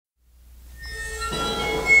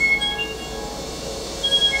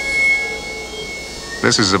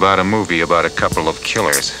This is about a movie about a couple of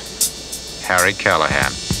killers. Harry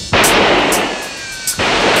Callahan.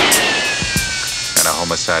 And a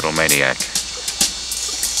homicidal maniac.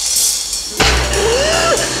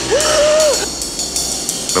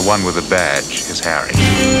 The one with the badge is Harry.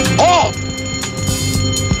 Oh!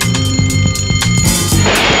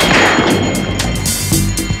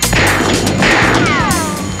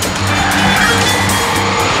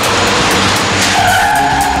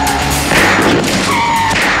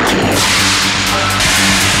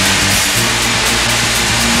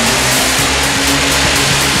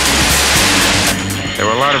 There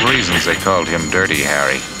were a lot of reasons they called him Dirty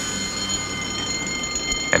Harry.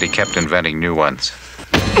 And he kept inventing new ones.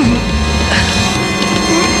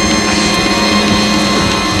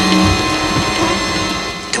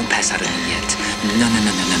 Don't pass out on me yet. No.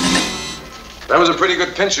 That was a pretty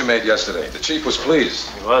good pinch you made yesterday. The chief was pleased.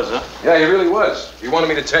 He was, huh? Yeah, he really was. He wanted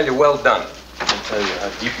me to tell you well done. I'll tell you how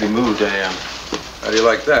deeply moved I am. How do you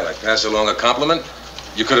like that? I pass along a compliment?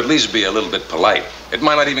 You could at least be a little bit polite. It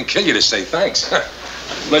might not even kill you to say thanks.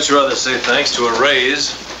 Much rather say thanks to a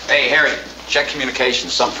raise. Hey, Harry, check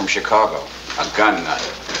communications. Something from Chicago. A gun nut.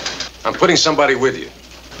 I'm putting somebody with you.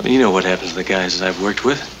 Well, you know what happens to the guys that I've worked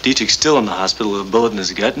with. Dietrich's still in the hospital with a bullet in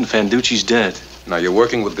his gut, and Fanducci's dead. Now, you're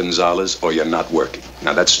working with Gonzalez or you're not working.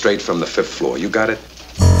 Now, that's straight from the 5th floor. You got it?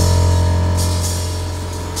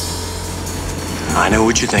 I know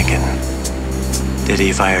what you're thinking. Did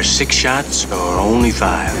he fire 6 shots or only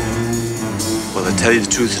 5? Well, to tell you the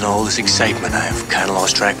truth, in all this excitement, I've kind of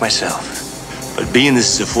lost track myself. But being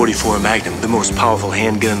this is a .44 Magnum, the most powerful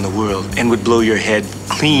handgun in the world, and would blow your head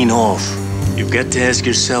clean off, you've got to ask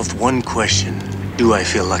yourself one question. Do I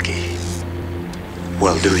feel lucky?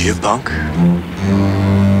 Well, do you, punk?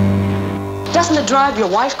 Doesn't it drive your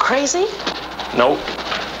wife crazy? No.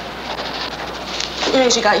 Maybe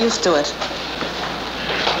she got used to it.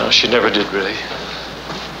 No, she never did, really.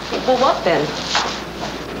 Well, what then?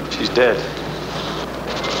 She's dead.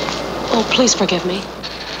 Oh, please forgive me.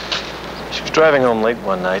 She was driving home late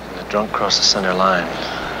one night and a drunk crossed the center line.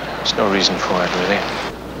 There's no reason for it, really.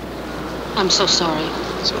 I'm so sorry.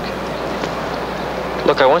 It's okay.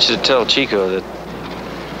 Look, I want you to tell Chico that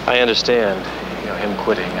I understand, him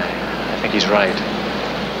quitting. I think he's right.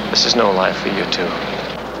 This is no life for you two.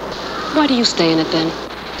 Why do you stay in it then?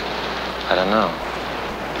 I don't know.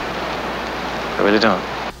 I really don't.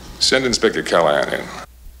 Send Inspector Callahan in.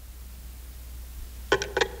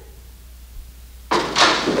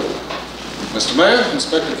 Mr. Mayor,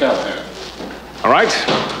 Inspector Callahan. All right,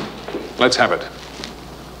 let's have it.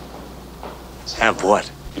 Have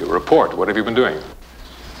what? Your report. What have you been doing?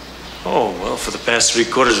 Oh, well, for the past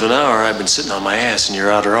 3/4 of an hour, I've been sitting on my ass in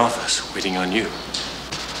your outer office, waiting on you.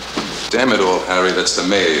 Damn it all, Harry, that's the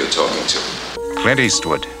mayor you're talking to. Clint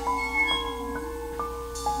Eastwood.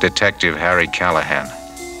 Detective Harry Callahan.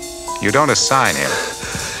 You don't assign him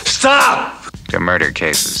Stop! to murder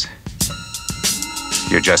cases.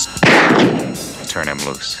 You just turn him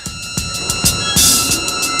loose.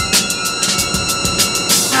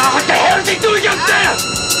 Now, what the hell is he doing up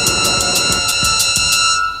there?